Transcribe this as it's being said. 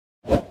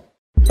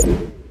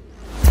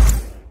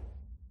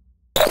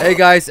Hey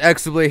guys,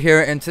 ExoBlit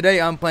here, and today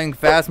I'm playing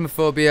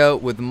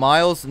Phasmophobia with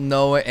Myles,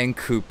 Noah, and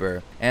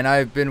Cooper. And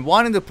I've been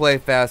wanting to play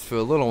Phas for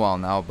a little while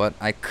now, but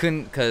I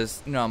couldn't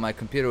because, you know, my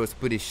computer was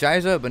pretty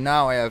shiza, but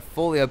now I have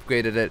fully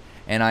upgraded it,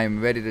 and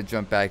I'm ready to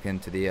jump back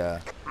into the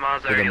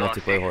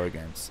multiplayer horror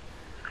games.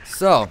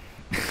 So,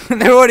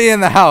 they're already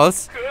in the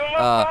house.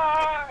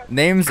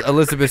 Name's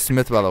Elizabeth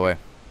Smith, by the way.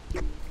 Oh,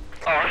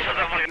 shut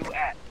up, where you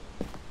at?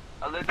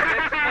 Elizabeth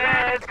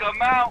Smith,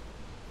 come out!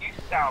 You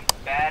sound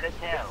bad as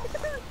hell.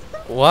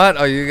 What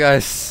are you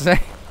guys saying?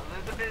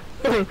 Elizabeth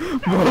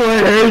Smith. Bro, I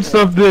heard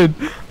something.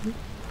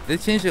 They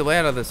changed the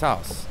layout of this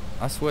house.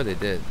 I swear they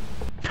did.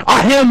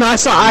 Oh hell no, I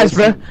saw eyes,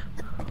 bro.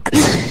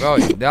 Bro,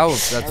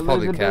 that's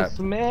probably Elizabeth cap.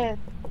 Smith,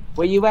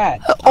 where you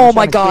at? Oh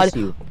my god.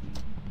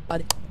 I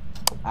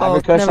have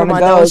a crush never on a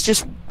mind, that was ghost.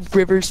 just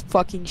River's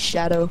fucking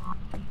shadow.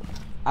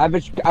 I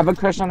have a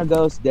crush on a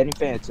ghost, Danny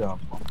Phantom.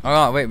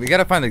 Oh wait, we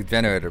gotta find the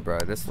generator, bro.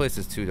 This place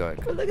is too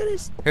dark. Look at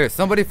this. Here,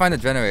 somebody find the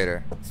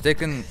generator.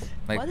 Stick in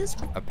like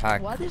a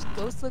pack. Why does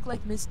Ghost look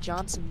like Miss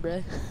Johnson,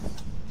 bruh?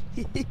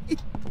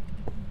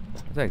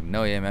 It's like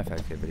no EMF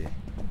activity.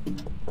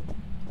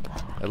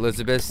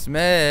 Elizabeth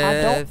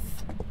Smith.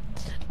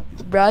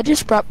 Bruh, I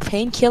just brought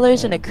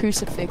painkillers and a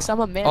crucifix. I'm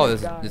a man. Oh,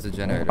 of God. there's a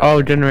generator.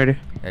 Oh, generator.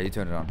 Yeah, you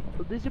turn it on.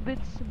 Elizabeth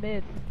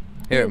Smith.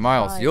 Here, You're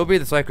Myles, fine. you'll be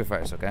the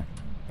sacrifice, okay?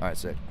 All right,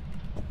 sick.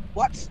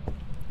 What?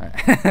 All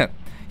right.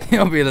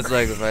 You'll be the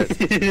sacrifice.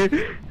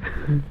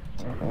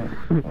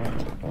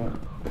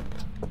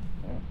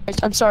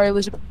 I'm sorry,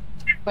 Elizabeth.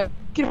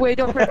 Get away!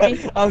 Don't hurt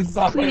me, I'm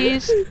sorry.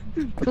 please.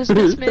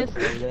 Elizabeth Smith.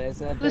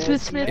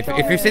 Elizabeth Smith.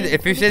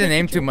 If you say the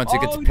name too much,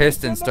 it gets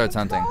pissed and starts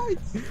hunting.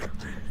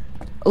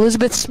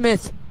 Elizabeth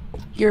Smith.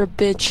 You're a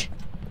bitch.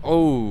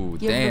 Oh,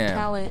 You have no damn.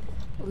 talent.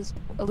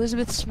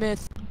 Elizabeth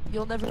Smith.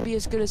 You'll never be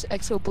as good as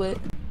ExoBlit.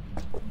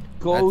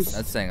 Ghost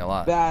That's saying a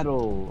lot.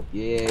 battle.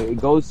 Yeah,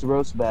 ghost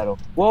roast battle.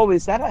 Whoa,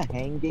 is that a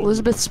hanging?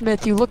 Elizabeth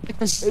Smith, you look like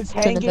Miss It's Johnson,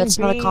 and hanging that's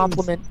not a beans.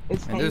 compliment.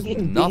 It's And there's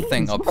hanging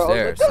nothing beans, bro.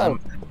 upstairs.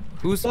 Look,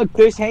 Who's? look,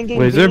 there's hanging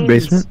Wait, is there a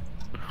beans. basement?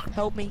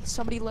 Help me.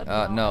 Somebody let me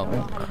know. No. I don't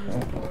know how to use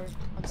the door.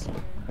 I'm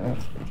scared. I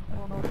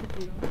don't know what to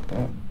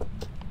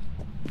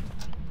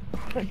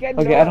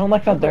do. Okay, I don't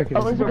like how dark it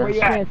is. Elizabeth, where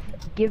you at?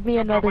 Give me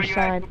another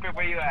sign.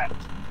 Where you at?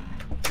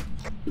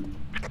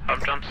 I'm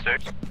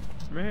downstairs.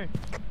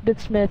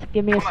 Elizabeth Smith,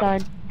 give me a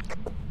sign.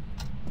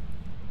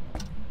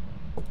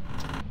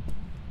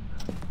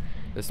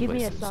 This Give me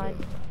place a is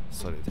sign.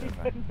 so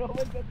terrifying. No one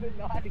doesn't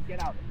know how to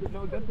get out.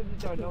 No, go to the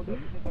door. No, go to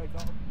the door.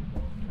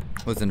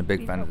 Wasn't a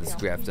big fan of this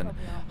Grafton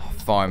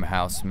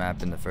farmhouse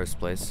map in the first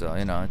place, so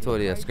you know it's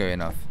already scary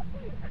enough.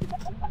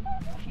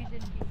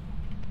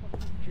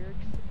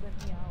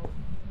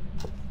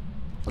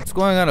 What's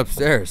going on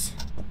upstairs?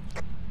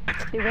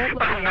 They won't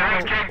let me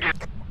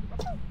out.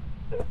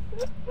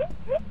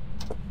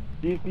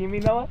 Do you see me,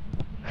 Noah?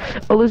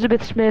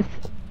 Elizabeth Smith,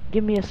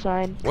 give me a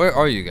sign. Where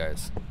are you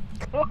guys?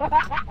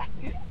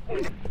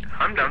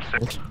 I'm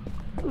downstairs.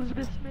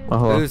 Elizabeth Smith. Oh,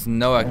 hello. There's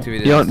no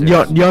activity You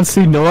upstairs. don't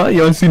see Noah? You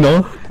don't see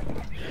Noah?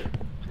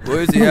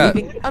 Where is he at?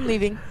 I'm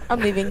leaving. I'm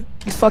leaving.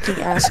 You fucking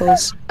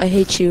assholes. I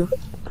hate you.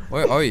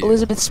 Where are you?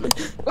 Elizabeth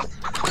Smith.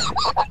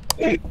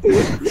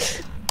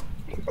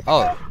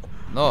 Oh,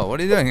 no, what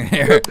are you doing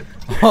here?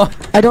 Oh,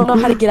 I don't know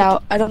how to get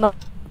out. I don't know.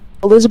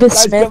 Elizabeth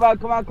Guys, Smith,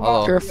 come on.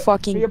 Hello. you're a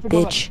fucking Hurry up and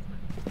come bitch.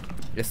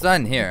 it's not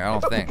in here, I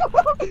don't think.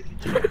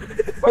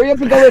 Hurry up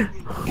and go in.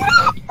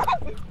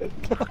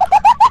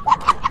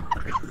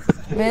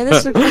 Man,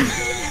 this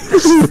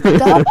is...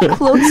 Stop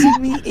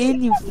closing me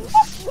in, you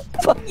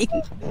fucking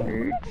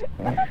nerd.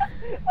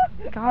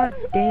 God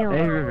damn.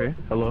 Hey, River.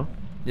 Hello.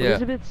 Yeah,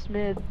 Elizabeth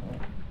Smith.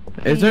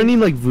 Is there any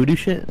like voodoo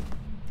shit?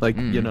 Like,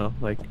 you Mm. know,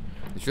 like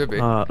it should be.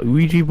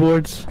 Ouija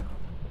boards,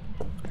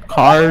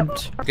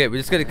 cards. Okay, we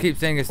just gotta keep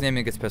saying his name and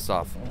he gets pissed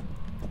off.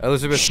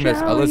 Elizabeth Smith,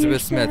 Show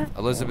Elizabeth Smith, yourself.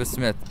 Elizabeth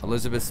Smith,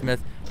 Elizabeth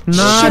Smith.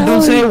 Nah, Show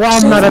don't say it while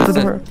I'm not at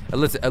the door.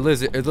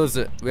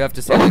 Elizabeth, we have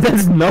to say Oh, it.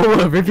 that's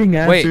Noah ripping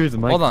ass Wait, through his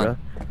mic, hold on. bro.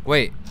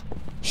 Wait,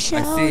 Show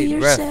see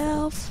breath.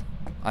 yourself.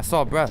 I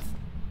saw breath.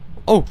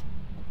 Oh,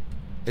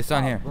 it's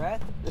on here.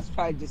 Breath? That's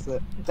probably just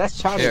a... That's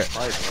childish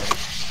Here. part,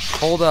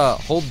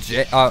 Hold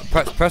J,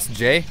 press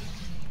J,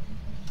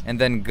 and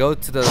then go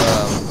to the,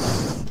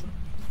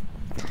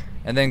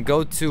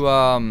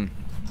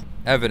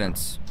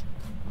 evidence.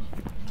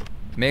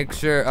 Make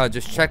sure,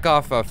 just check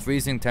off,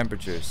 freezing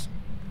temperaters.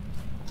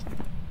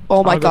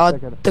 Oh my I'll go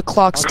check god, it. the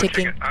clock's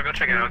ticking. I'll go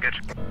check it. I'll get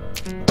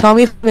you. Tell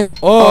me if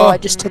Oh. I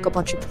just took a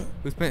bunch of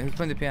Who's playing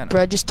the piano?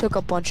 Bro, I just took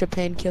a bunch of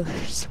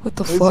painkillers. What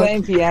the Who's fuck?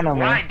 playing piano, man?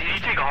 Ryan, did you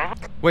take all of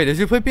them? Wait, did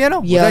you play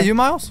piano? Yeah. Was that you,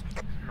 Myles?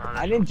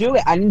 I didn't do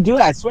it.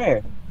 I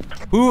swear.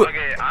 Who?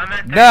 Okay, I'm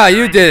at Nah,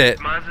 you 39. did it.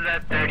 Miles is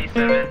at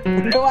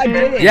 37. No, I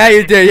didn't. Yeah,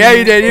 you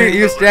did.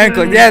 You stand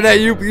click. Yeah, that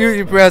you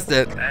pressed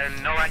it.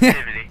 And no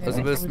activity.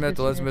 Elizabeth Smith,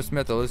 Elizabeth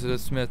Smith,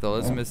 Elizabeth Smith,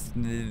 Elizabeth.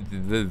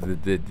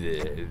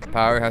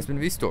 Power has been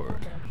restored.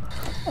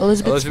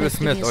 Elizabeth Smith,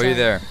 give me a are you sign.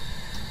 there?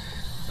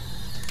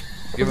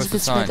 Give us a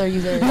Elizabeth sign. Smith, are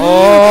you there?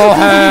 Oh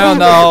hell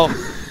no!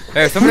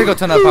 Hey, somebody go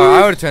turn that power.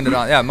 I already turned it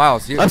on. Yeah,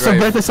 Miles, you're I saw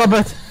brave. Beth, I saw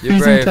Beth. You're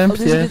Freezing brave. temps,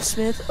 yeah. Elizabeth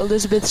Smith.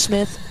 Elizabeth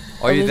Smith.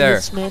 Are you there?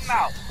 Elizabeth Smith. Come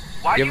out.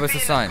 Why Give you us a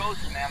being sign.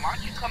 ghost, man? Why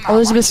don't you come out?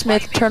 Elizabeth Why you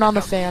Smith, being turn on the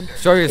ghost? fan.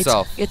 Show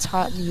yourself. It's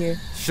hot in here.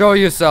 Show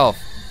yourself.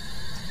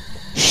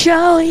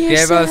 Show Give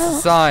yourself. us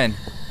a sign.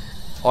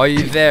 Are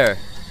you there?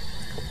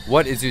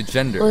 What is your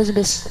gender?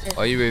 Elizabeth Smith.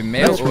 Are you a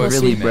male That's or a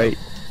really female? bright.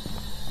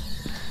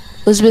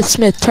 Elizabeth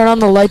Smith, turn on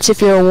the lights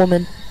if you're a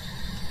woman.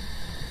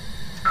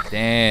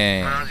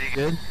 Dang.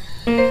 Good.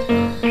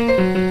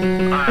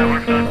 Alright,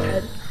 we're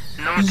good.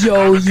 No one took Yo,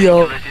 all the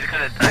yo. painkillers, she's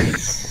gonna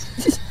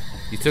die.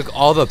 You took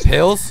all the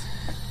pills?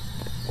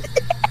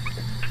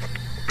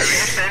 Your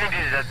sanity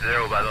is at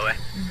 0, by the way.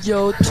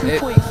 Yo,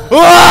 2.5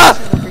 Ah!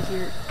 over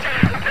here.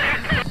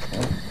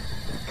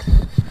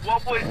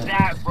 What was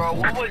that, bro?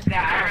 What was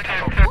that?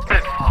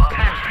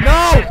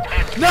 No!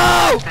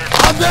 No!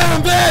 I'm dead,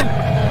 I'm dead!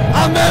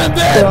 I'm dead, I'm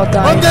They're all dead!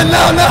 dying. I'm dead,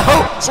 no, no!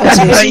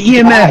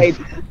 EMF.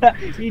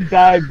 He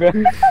died, bro.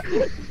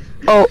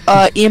 Oh,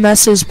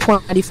 EMS is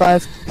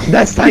 0.95.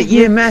 That's not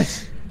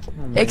EMS.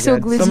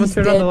 ExoBlit Someone is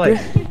turn dead, on the light.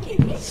 bro.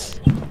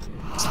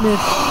 Smith.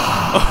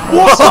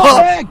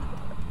 Whoa!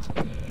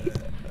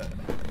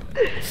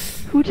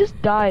 Who just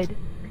died?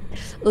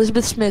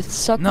 Elizabeth Smith,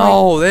 suck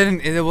No, they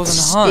didn't. It wasn't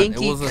a my hunt. It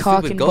stinky was a cock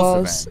stupid and ghost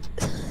balls.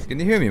 event. Can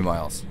you hear me,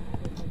 Miles?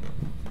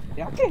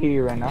 Yeah, I can hear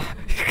you right now.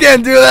 You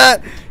can't do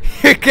that.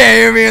 You can't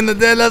hear me in the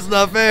dead. That's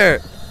not fair.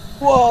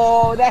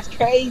 Whoa, that's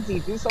crazy.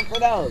 Do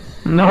something else.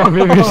 No,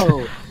 baby.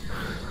 Whoa.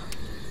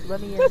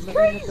 Let me in, That's let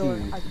me in the door.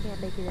 crazy. I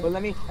can't make it in. But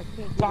let me I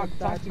can't talk get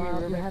to inside, me, Miles.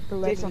 You remember. have to Say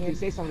let me something. in.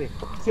 Say something.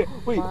 Say,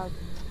 wait. Miles,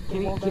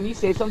 Can you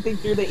say something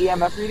through the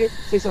EMF reader?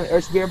 Say something.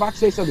 Or spirit box.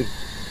 Say something.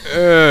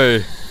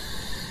 Hey.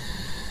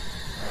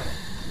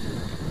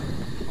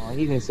 Oh,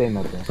 he didn't say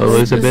nothing.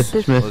 Elizabeth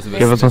Smith. Smith,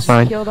 give us a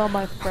sign. Killed all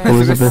my friends.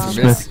 Elizabeth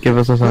Smith. Smith, give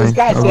us a This sign.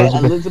 guy said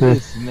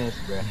Elizabeth Smith. Smith,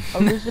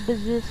 bro. Elizabeth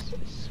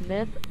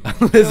Smith.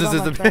 This killed all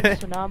is my a friends,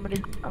 bit. so now I'm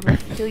gonna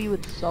kill you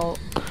with salt.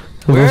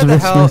 Where the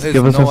Elizabeth hell Smith, is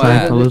give us a Noah sign.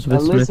 at?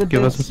 Elizabeth Smith,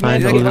 give us a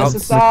sign. Smith, give us a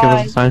Elizabeth Smith, give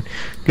us a sign.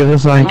 Give us a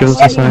sign. Give us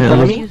a sign.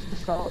 Elizabeth- Use the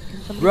salt.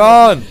 Can somebody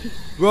Run!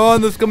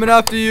 Run! That's coming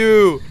after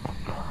you.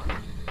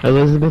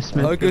 Elizabeth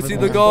Smith. I can give us see a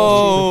the sign.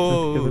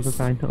 ghost. Give us a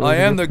sign. I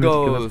am the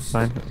Elizabeth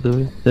Smith, ghost.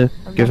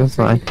 give us a sign. Elizabeth Smith, give us a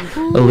sign.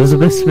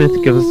 Elizabeth Smith,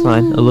 give us a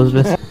sign.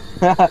 Elizabeth.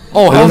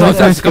 Oh hell no! It's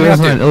Elizabeth actually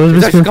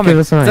Smith, coming give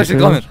us after a you. sign. It's actually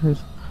Elizabeth coming. Smith, give us a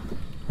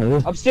sign.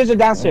 Elizabeth. Upstairs or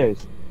downstairs?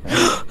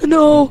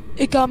 No,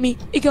 it got me.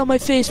 It got my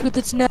face with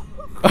its neck.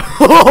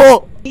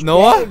 He's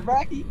Noah? dead, bro.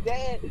 He's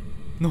dead.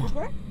 No.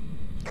 Bro.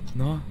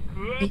 No.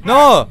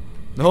 No.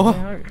 No.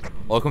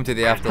 Welcome to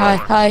the afterlife.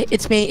 Hi,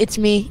 it's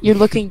me. You're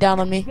looking down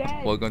on me.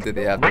 Welcome to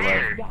the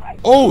afterlife.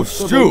 Oh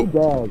shoot!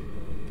 Dead.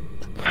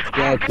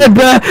 Dead.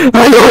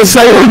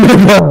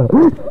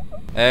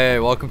 Hey,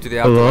 welcome to the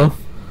Hello?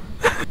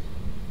 afterlife.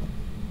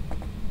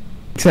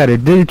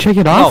 Excited. Did you check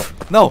it No, off?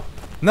 no,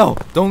 no!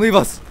 Don't leave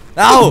us!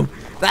 No!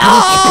 No!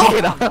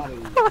 I'm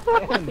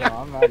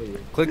out of here.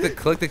 Click the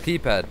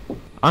keypad.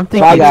 I'm Bye,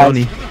 thinking guys.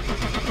 Oni.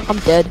 I'm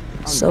dead.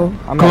 So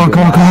I'm Come not on, doing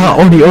come on, that. come on.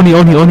 Oni.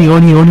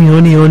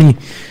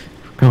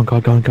 Go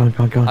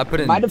on. I put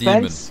in My demon.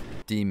 defense.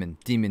 Demon.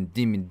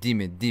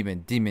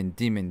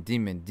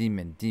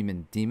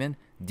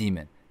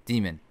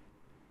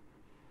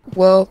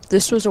 well,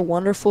 this was a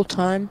wonderful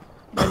time.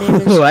 My name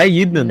is Why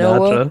you doing that,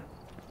 Noah. bro?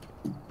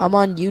 I'm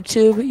on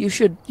YouTube.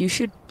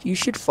 You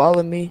should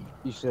follow me.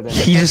 You should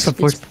He have. just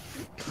supports.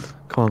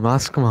 Come on,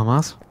 Mas. Go.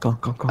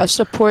 I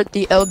support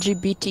the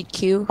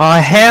LGBTQ. Oh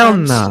hell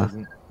nah.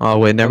 Oh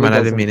wait, never mind.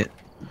 I didn't mean it.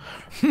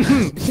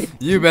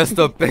 You messed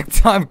up big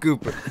time,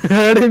 Cooper.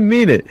 I didn't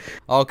mean it.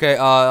 Okay,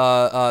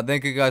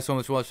 thank you guys so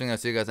much for watching. I'll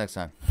see you guys next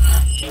time.